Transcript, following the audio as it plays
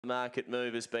Market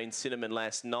move has been Cinnamon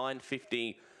Lass,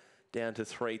 9.50 down to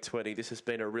 3.20. This has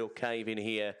been a real cave in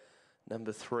here.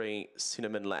 Number 3,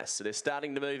 Cinnamon Lass. So they're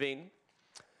starting to move in.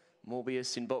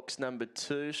 Morbius in box number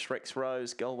 2. Shrek's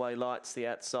Rose, Galway Lights, the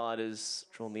outsiders,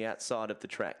 drawn the outside of the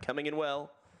track. Coming in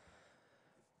well.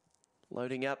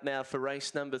 Loading up now for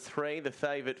race number 3. The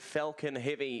favourite Falcon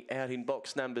Heavy out in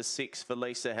box number 6 for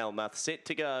Lisa Helmuth. Set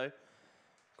to go.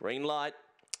 Green light.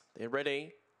 They're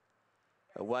ready.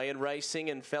 Away and racing,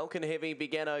 and Falcon Heavy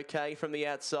began okay from the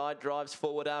outside, drives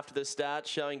forward after the start,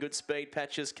 showing good speed.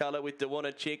 Patches colour with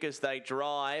Dewanna Chick as they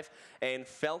drive, and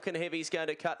Falcon Heavy's going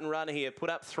to cut and run here, put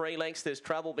up 3 lengths. There's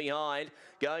trouble behind,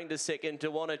 going to second,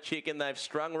 Dewanna Chick, and they've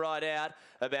strung right out.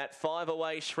 About 5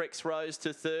 away, Shrek's Rose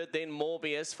to third, then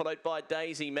Morbius, followed by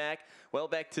Daisy Mac. Well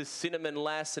back to Cinnamon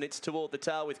Lass, and it's toward the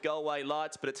tail with Galway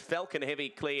Lights, but it's Falcon Heavy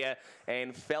clear,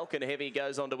 and Falcon Heavy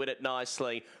goes on to win it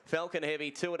nicely. Falcon Heavy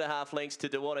 2.5 lengths to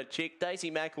Dewanna Chick. Daisy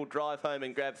Mac will drive home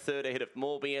and grab third ahead of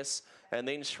Morbius, and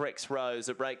then Shrek's Rose.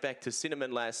 A break back to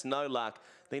Cinnamon Lass, no luck.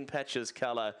 Then Patches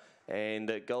Colour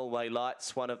and Galway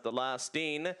Lights, one of the last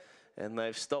in, and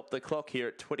they've stopped the clock here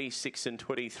at 26 and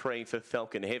 23 for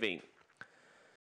Falcon Heavy.